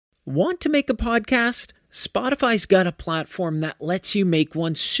Want to make a podcast? Spotify's got a platform that lets you make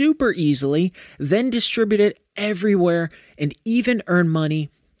one super easily, then distribute it everywhere and even earn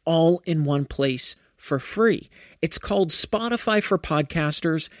money all in one place for free. It's called Spotify for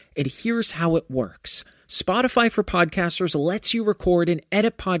Podcasters, and here's how it works. Spotify for Podcasters lets you record and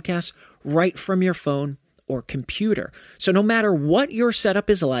edit podcasts right from your phone or computer. So no matter what your setup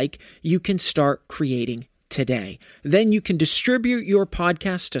is like, you can start creating today. Then you can distribute your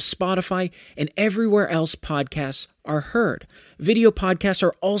podcast to Spotify and everywhere else podcasts are heard. Video podcasts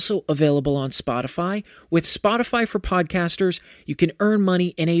are also available on Spotify. With Spotify for Podcasters, you can earn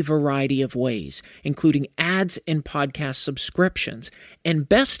money in a variety of ways, including ads and podcast subscriptions. And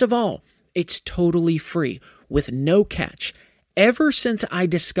best of all, it's totally free with no catch. Ever since I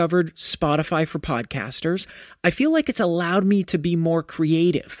discovered Spotify for Podcasters, I feel like it's allowed me to be more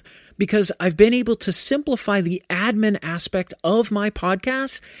creative because I've been able to simplify the admin aspect of my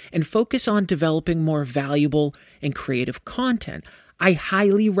podcast and focus on developing more valuable and creative content. I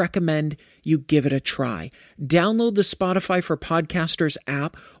highly recommend you give it a try. Download the Spotify for Podcasters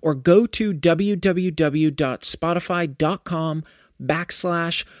app or go to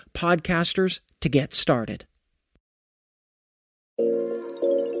www.spotify.com/podcasters to get started.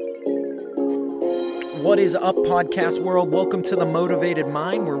 What is up, podcast world? Welcome to The Motivated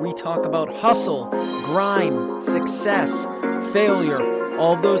Mind, where we talk about hustle, grind, success, failure,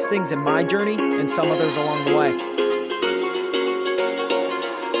 all of those things in my journey and some others along the way.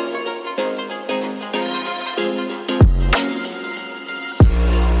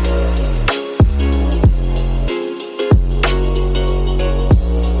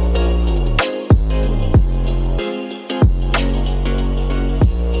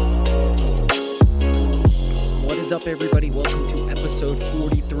 What's up, everybody? Welcome to episode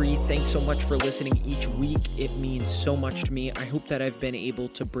 43. Thanks so much for listening each week. It means so much to me. I hope that I've been able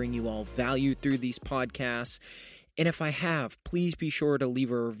to bring you all value through these podcasts. And if I have, please be sure to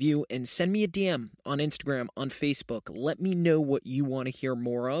leave a review and send me a DM on Instagram, on Facebook. Let me know what you want to hear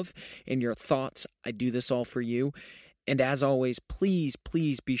more of and your thoughts. I do this all for you. And as always, please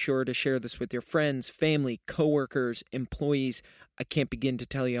be sure to share this with your friends, family, coworkers, employees. I can't begin to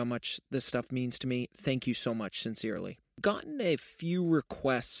tell you how much this stuff means to me. Thank you so much, sincerely. Gotten a few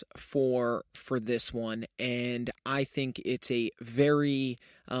requests for this one, and I think it's a very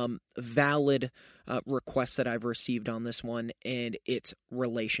valid request that I've received on this one, and it's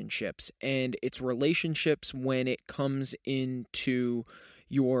relationships. And it's relationships when it comes into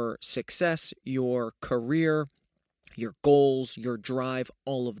your success, your career, your goals, your drive,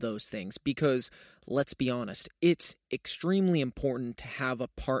 all of those things. Because let's be honest, it's extremely important to have a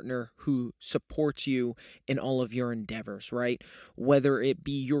partner who supports you in all of your endeavors, right? Whether it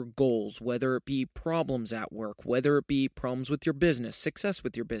be your goals, whether it be problems at work, whether it be problems with your business, success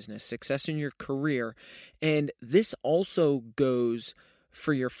with your business, success in your career. And this also goes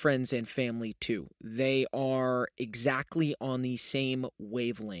for your friends and family too. They are exactly on the same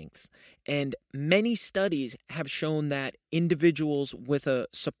wavelengths. And many studies have shown that individuals with a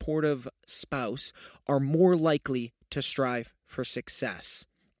supportive spouse are more likely to strive for success.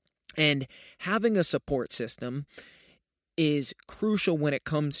 And having a support system is crucial when it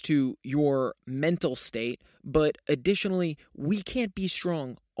comes to your mental state, but additionally, we can't be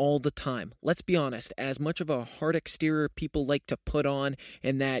strong all the time. Let's be honest, as much of a hard exterior people like to put on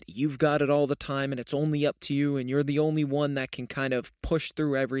and that you've got it all the time and it's only up to you and you're the only one that can kind of push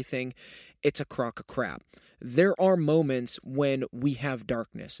through everything, it's a crock of crap. There are moments when we have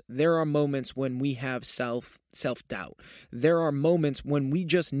darkness. There are moments when we have self-doubt. There are moments when we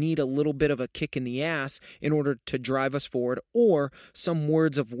just need a little bit of a kick in the ass in order to drive us forward, or some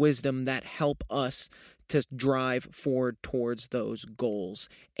words of wisdom that help us to drive forward towards those goals.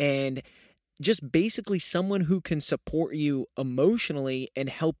 And just basically someone who can support you emotionally and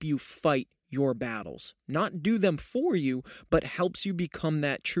help you fight your battles. Not do them for you, but helps you become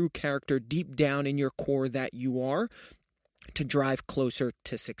that true character deep down in your core that you are, to drive closer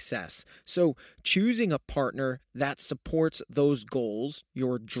to success. So choosing a partner that supports those goals,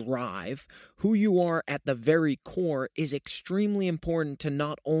 your drive, who you are at the very core, is extremely important to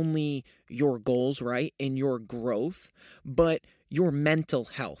not only your goals, right, and your growth, but your mental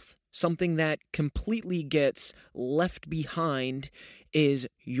health. Something that completely gets left behind is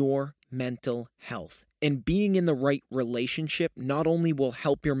your mental health. And being in the right relationship not only will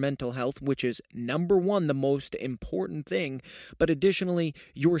help your mental health, which is number one, the most important thing, but additionally,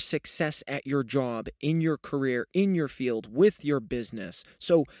 your success at your job, in your career, in your field, with your business.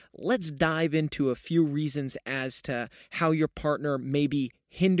 So let's dive into a few reasons as to how your partner may be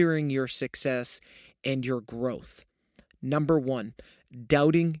hindering your success and your growth. Number one,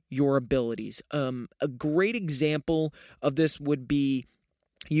 doubting your abilities. A great example of this would be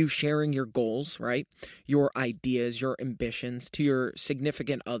you sharing your goals, right? Your ideas, your ambitions to your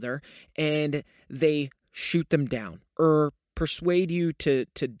significant other, and they shoot them down or persuade you to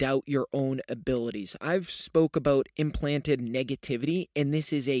doubt your own abilities. I've spoke about implanted negativity, and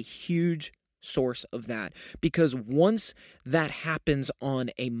this is a huge source of that, because once that happens on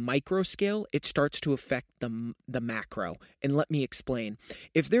a micro scale, it starts to affect the macro. And let me explain.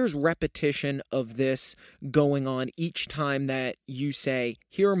 If there's repetition of this going on each time that you say,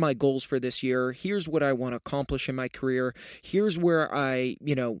 here are my goals for this year, here's what I want to accomplish in my career, here's where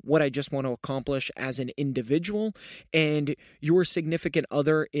what I just want to accomplish as an individual, and your significant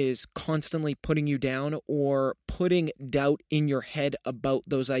other is constantly putting you down or putting doubt in your head about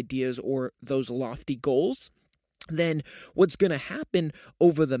those ideas or those lofty goals, then what's going to happen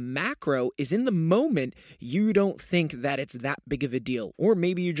over the macro is in the moment, you don't think that it's that big of a deal, or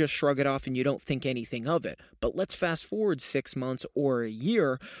maybe you just shrug it off and you don't think anything of it. But let's fast forward 6 months or a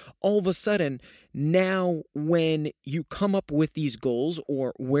year, all of a sudden, now when you come up with these goals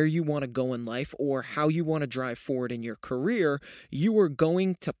or where you want to go in life or how you want to drive forward in your career, you are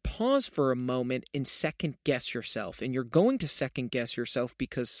going to pause for a moment and second guess yourself. And you're going to second guess yourself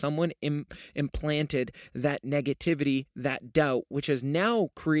because someone implanted that negativity, that doubt, which has now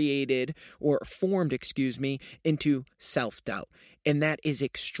created or formed, into self-doubt. And that is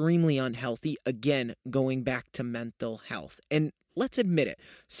extremely unhealthy. Again, going back to mental health. And let's admit it,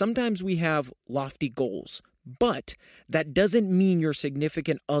 sometimes we have lofty goals, but that doesn't mean your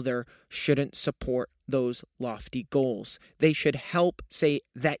significant other shouldn't support those lofty goals. They should help say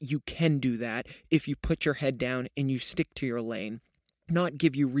that you can do that if you put your head down and you stick to your lane, not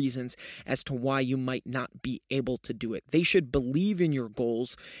give you reasons as to why you might not be able to do it. They should believe in your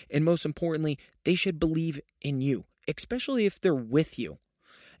goals, and most importantly, they should believe in you, especially if they're with you.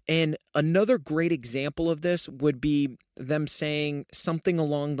 And another great example of this would be them saying something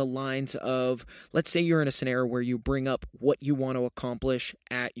along the lines of, let's say you're in a scenario where you bring up what you want to accomplish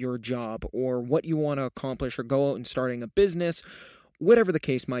at your job or what you want to accomplish or go out and starting a business, whatever the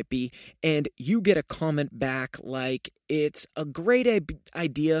case might be, and you get a comment back like, it's a great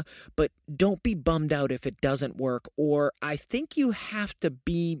idea, but don't be bummed out if it doesn't work, or I think you have to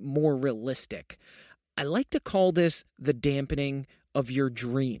be more realistic. I like to call this the dampening of your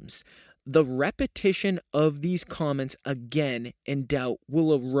dreams. The repetition of these comments again in doubt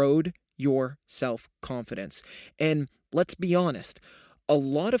will erode your self-confidence. And let's be honest, a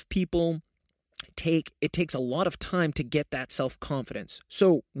lot of people it takes a lot of time to get that self-confidence.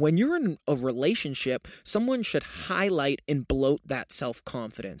 So when you're in a relationship, someone should highlight and bloat that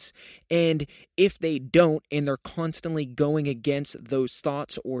self-confidence. And if they don't, and they're constantly going against those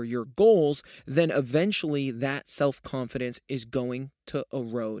thoughts or your goals, then eventually that self-confidence is going to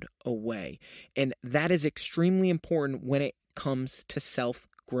erode away. And that is extremely important when it comes to self-confidence.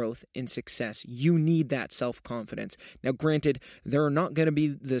 Growth and success. You need that self-confidence. Now, granted, there are not going to be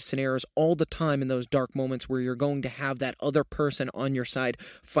the scenarios all the time in those dark moments where you're going to have that other person on your side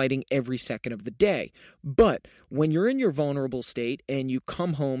fighting every second of the day. But when you're in your vulnerable state and you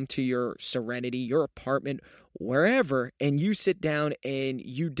come home to your serenity, your apartment, wherever, and you sit down and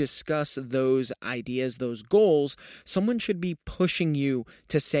you discuss those ideas, those goals, someone should be pushing you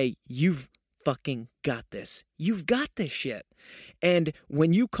to say, you've fucking got this. You've got this shit. And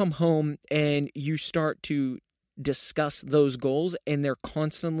when you come home and you start to discuss those goals and they're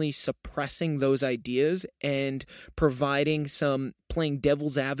constantly suppressing those ideas and playing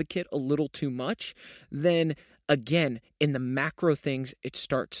devil's advocate a little too much, then again, in the macro things, it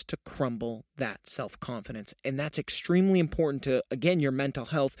starts to crumble that self-confidence. And that's extremely important to, again, your mental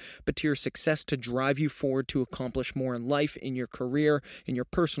health, but to your success, to drive you forward to accomplish more in life, in your career, in your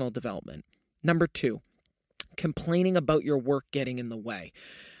personal development. Number 2, complaining about your work getting in the way.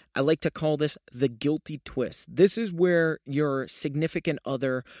 I like to call this the guilty twist. This is where your significant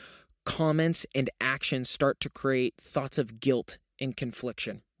other comments and actions start to create thoughts of guilt and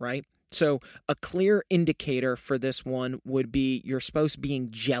confliction, right? So a clear indicator for this one would be your spouse being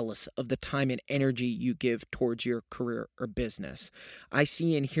jealous of the time and energy you give towards your career or business. I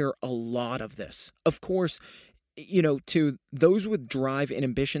see and hear a lot of this. Of course, to those with drive and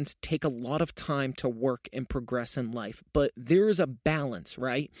ambitions take a lot of time to work and progress in life, but there is a balance,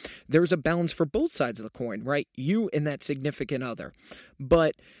 right? There's a balance for both sides of the coin, right? You and that significant other.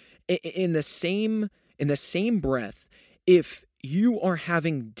 But in the same breath, if you are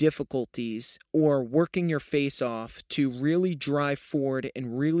having difficulties or working your face off to really drive forward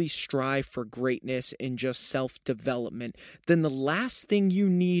and really strive for greatness and just self-development, then the last thing you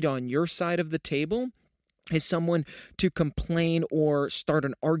need on your side of the table is someone to complain or start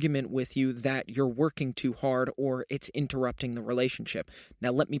an argument with you that you're working too hard or it's interrupting the relationship.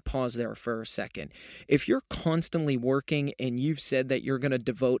 Now, let me pause there for a second. If you're constantly working and you've said that you're going to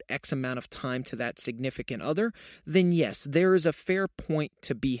devote X amount of time to that significant other, then yes, there is a fair point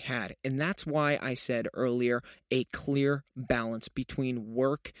to be had. And that's why I said earlier, a clear balance between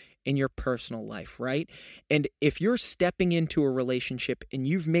work in your personal life, right? And if you're stepping into a relationship and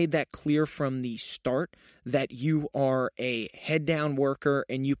you've made that clear from the start that you are a head down worker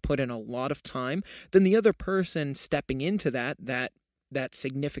and you put in a lot of time, then the other person stepping into that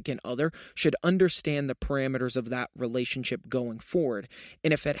significant other should understand the parameters of that relationship going forward.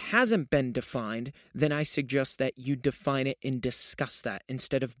 And if it hasn't been defined, then I suggest that you define it and discuss that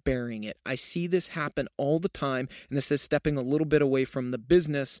instead of burying it. I see this happen all the time, and this is stepping a little bit away from the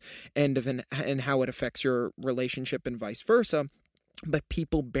business end of and how it affects your relationship and vice versa. But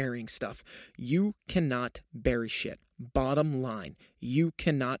people burying stuff. You cannot bury shit. Bottom line, you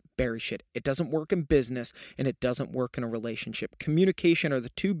cannot bury shit. It doesn't work in business and it doesn't work in a relationship. Communication are the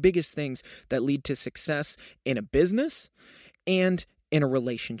two biggest things that lead to success in a business and in a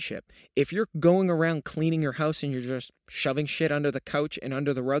relationship. If you're going around cleaning your house and you're just shoving shit under the couch and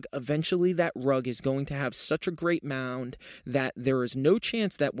under the rug, eventually that rug is going to have such a great mound that there is no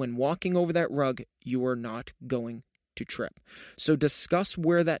chance that when walking over that rug, you are not going to trip. So discuss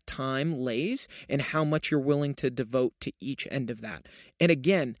where that time lays and how much you're willing to devote to each end of that. And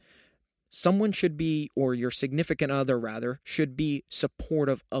again, someone should be, or your significant other rather, should be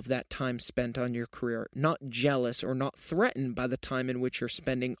supportive of that time spent on your career, not jealous or not threatened by the time in which you're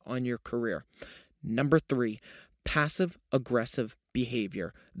spending on your career. Number 3, passive-aggressive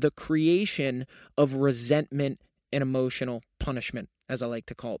behavior, the creation of resentment and emotional punishment, as I like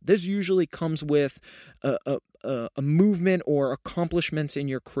to call it. This usually comes with a movement or accomplishments in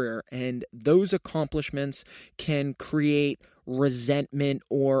your career, and those accomplishments can create resentment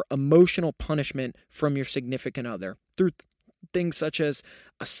or emotional punishment from your significant other through things such as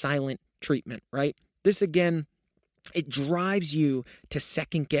a silent treatment, right? This again, it drives you to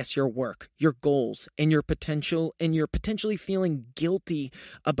second guess your work, your goals, and your potential, and you're potentially feeling guilty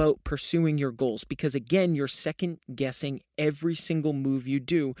about pursuing your goals because again, you're second guessing every single move you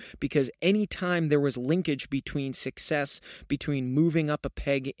do because anytime there was linkage between success, between moving up a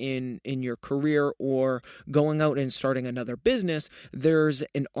peg in your career or going out and starting another business, there's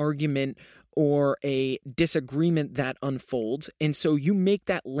an argument or a disagreement that unfolds. And so you make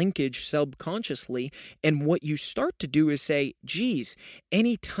that linkage subconsciously. And what you start to do is say, geez,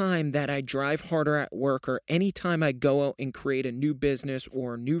 anytime that I drive harder at work or anytime I go out and create a new business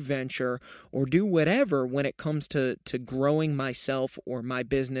or a new venture or do whatever when it comes to growing myself or my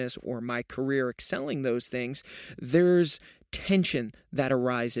business or my career, excelling those things, there's tension that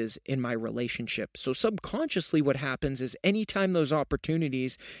arises in my relationship. So subconsciously what happens is anytime those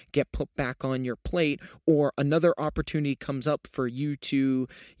opportunities get put back on your plate or another opportunity comes up for you to,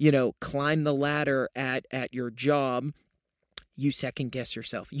 climb the ladder at your job, you second guess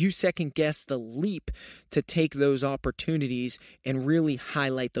yourself. You second guess the leap to take those opportunities and really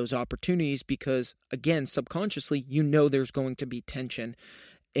highlight those opportunities because again, subconsciously, there's going to be tension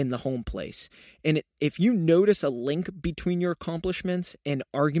in the home place. And if you notice a link between your accomplishments and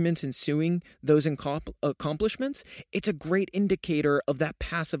arguments ensuing those accomplishments, it's a great indicator of that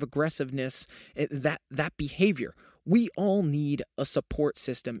passive aggressiveness, that behavior. We all need a support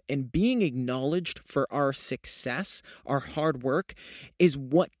system, and being acknowledged for our success, our hard work, is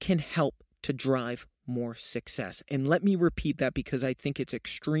what can help to drive more success. And let me repeat that because I think it's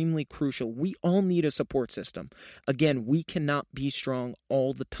extremely crucial. We all need a support system. Again, we cannot be strong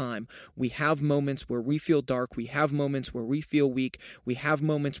all the time. We have moments where we feel dark. We have moments where we feel weak. We have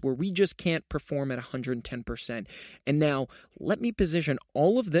moments where we just can't perform at 110%. And now let me position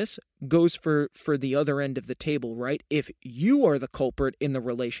all of this goes for the other end of the table, right? If you are the culprit in the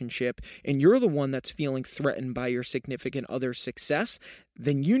relationship and you're the one that's feeling threatened by your significant other's success,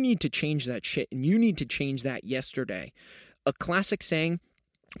 then you need to change that shit and you need to change that yesterday. A classic saying,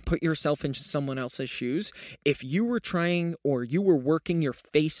 put yourself into someone else's shoes. If you were trying or you were working your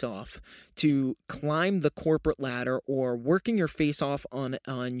face off to climb the corporate ladder or working your face off on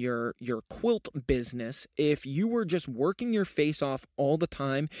your quilt business, if you were just working your face off all the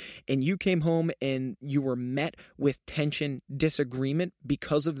time and you came home and you were met with tension, disagreement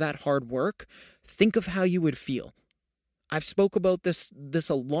because of that hard work, think of how you would feel. I've spoke about this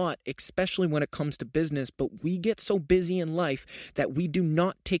a lot, especially when it comes to business, but we get so busy in life that we do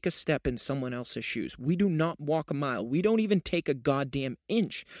not take a step in someone else's shoes. We do not walk a mile. We don't even take a goddamn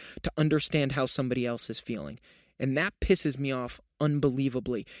inch to understand how somebody else is feeling. And that pisses me off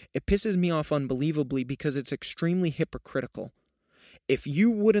unbelievably. It pisses me off unbelievably because it's extremely hypocritical. If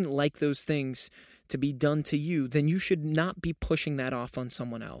you wouldn't like those things to be done to you, then you should not be pushing that off on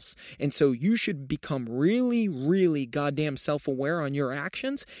someone else. And so you should become really, really goddamn self-aware on your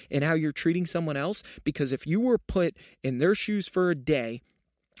actions and how you're treating someone else, because if you were put in their shoes for a day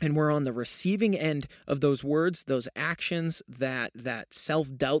and we're on the receiving end of those words, those actions, that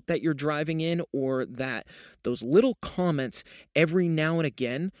self-doubt that you're driving in, or those little comments every now and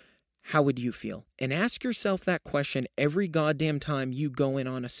again, how would you feel? And ask yourself that question every goddamn time you go in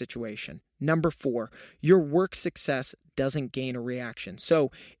on a situation. Number 4, your work success doesn't gain a reaction.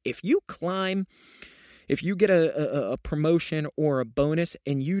 So if you get a promotion or a bonus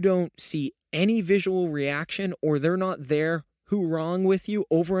and you don't see any visual reaction, or they're not there who wrong with you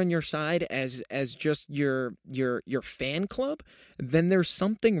over on your side as just your fan club, then there's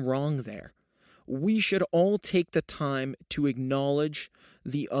something wrong there. We should all take the time to acknowledge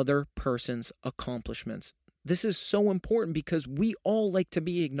the other person's accomplishments. This is so important because we all like to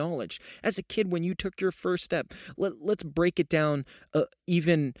be acknowledged. As a kid, when you took your first step, let's break it down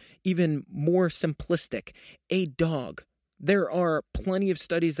even more simplistic. A dog. There are plenty of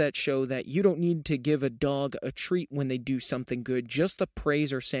studies that show that you don't need to give a dog a treat when they do something good. Just the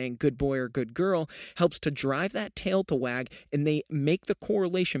praise or saying good boy or good girl helps to drive that tail to wag, and they make the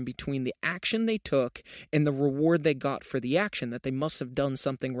correlation between the action they took and the reward they got for the action, that they must have done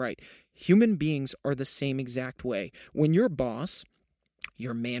something right. Human beings are the same exact way. When your boss,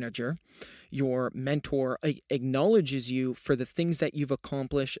 your manager, your mentor acknowledges you for the things that you've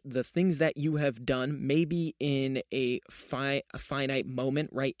accomplished, the things that you have done, maybe in a finite moment,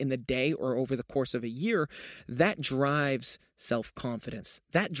 right, in the day or over the course of a year, that drives self-confidence.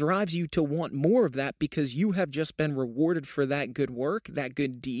 That drives you to want more of that because you have just been rewarded for that good work, that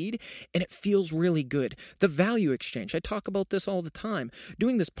good deed, and it feels really good. The value exchange. I talk about this all the time.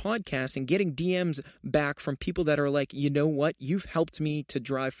 Doing this podcast and getting DMs back from people that are like, you know what, you've helped me to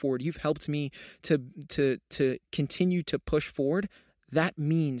drive forward. You've helped me to continue to push forward. That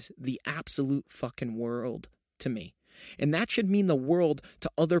means the absolute fucking world to me. And that should mean the world to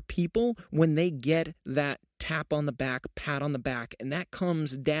other people when they get that tap on the back, pat on the back. And that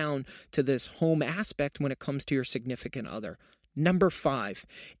comes down to this home aspect when it comes to your significant other. Number 5,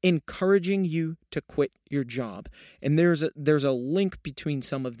 encouraging you to quit your job. And there's a link between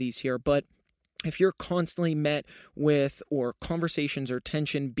some of these here, but if you're constantly met with, or conversations or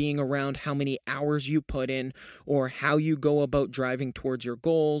tension being around how many hours you put in, or how you go about driving towards your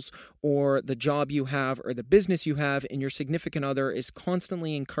goals, or the job you have, or the business you have, and your significant other is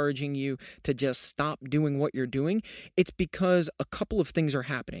constantly encouraging you to just stop doing what you're doing, it's because a couple of things are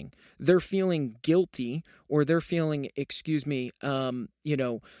happening. They're feeling guilty, or they're feeling,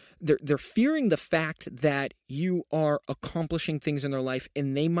 they're fearing the fact that you are accomplishing things in their life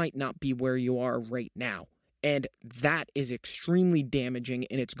and they might not be where you are right now. And that is extremely damaging,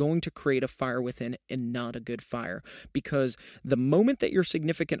 and it's going to create a fire within, and not a good fire. Because the moment that your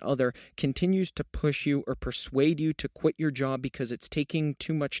significant other continues to push you or persuade you to quit your job because it's taking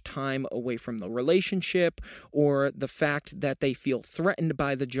too much time away from the relationship, or the fact that they feel threatened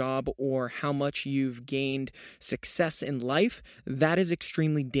by the job, or how much you've gained success in life, that is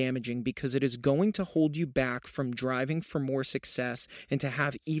extremely damaging, because it is going to hold you back from driving for more success and to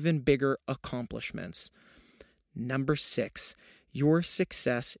have even bigger accomplishments. Number 6, your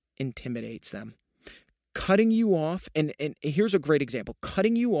success intimidates them. Cutting you off, and here's a great example,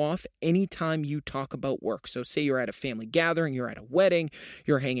 cutting you off anytime you talk about work. So say you're at a family gathering, you're at a wedding,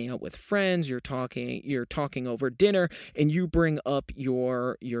 you're hanging out with friends, you're talking over dinner, and you bring up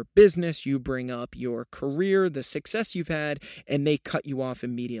your business, you bring up your career, the success you've had, and they cut you off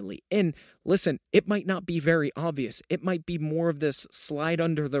immediately. And listen, it might not be very obvious. It might be more of this slide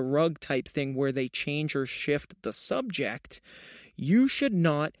under the rug type thing where they change or shift the subject. You should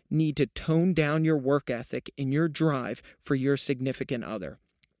not need to tone down your work ethic and your drive for your significant other.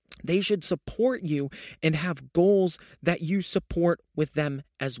 They should support you and have goals that you support with them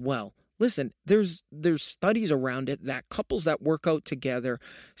as well. Listen, there's studies around it that couples that work out together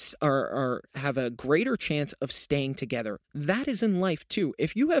have a greater chance of staying together. That is in life too.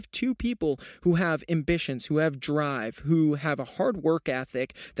 If you have two people who have ambitions, who have drive, who have a hard work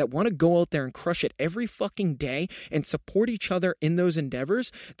ethic, that want to go out there and crush it every fucking day and support each other in those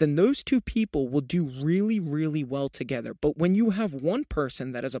endeavors, then those two people will do really, really well together. But when you have one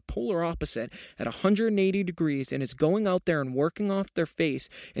person that is a polar opposite at 180 degrees and is going out there and working off their face,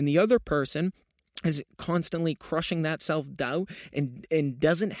 and the other person is constantly crushing that self-doubt and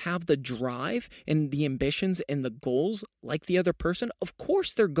doesn't have the drive and the ambitions and the goals like the other person, of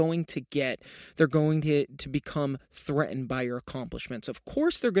course they're going to become threatened by your accomplishments. Of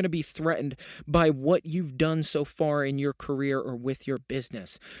course they're going to be threatened by what you've done so far in your career or with your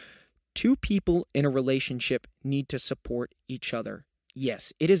business. Two people in a relationship need to support each other.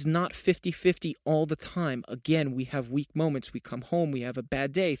 Yes, it is not 50-50 all the time. Again, we have weak moments. We come home, we have a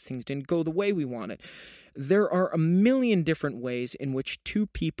bad day, things didn't go the way we wanted. There are a million different ways in which two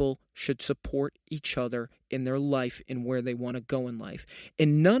people should support each other in their life and where they want to go in life.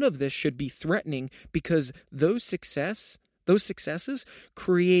 And none of this should be threatening, because those successes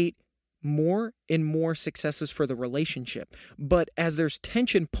create more and more successes for the relationship. But as there's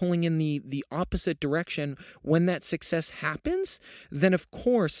tension pulling in the opposite direction, when that success happens, then of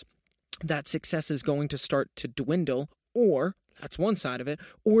course that success is going to start to dwindle, or that's one side of it,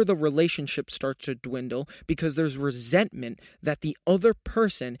 or the relationship starts to dwindle because there's resentment that the other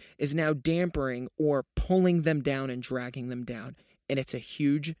person is now dampering or pulling them down and dragging them down. And it's a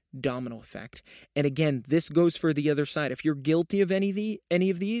huge domino effect. And again, this goes for the other side. If you're guilty of any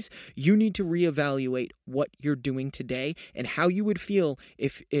of these, you need to reevaluate what you're doing today and how you would feel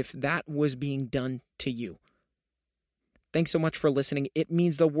if that was being done to you. Thanks so much for listening. It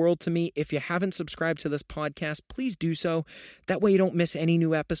means the world to me. If you haven't subscribed to this podcast, please do so. That way you don't miss any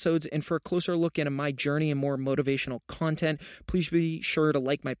new episodes. And for a closer look into my journey and more motivational content, please be sure to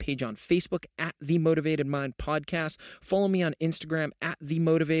like my page on Facebook at The Motivated Mind Podcast. Follow me on Instagram at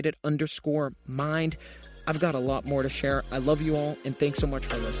TheMotivated_Mind. I've got a lot more to share. I love you all, and thanks so much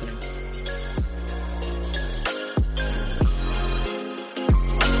for listening.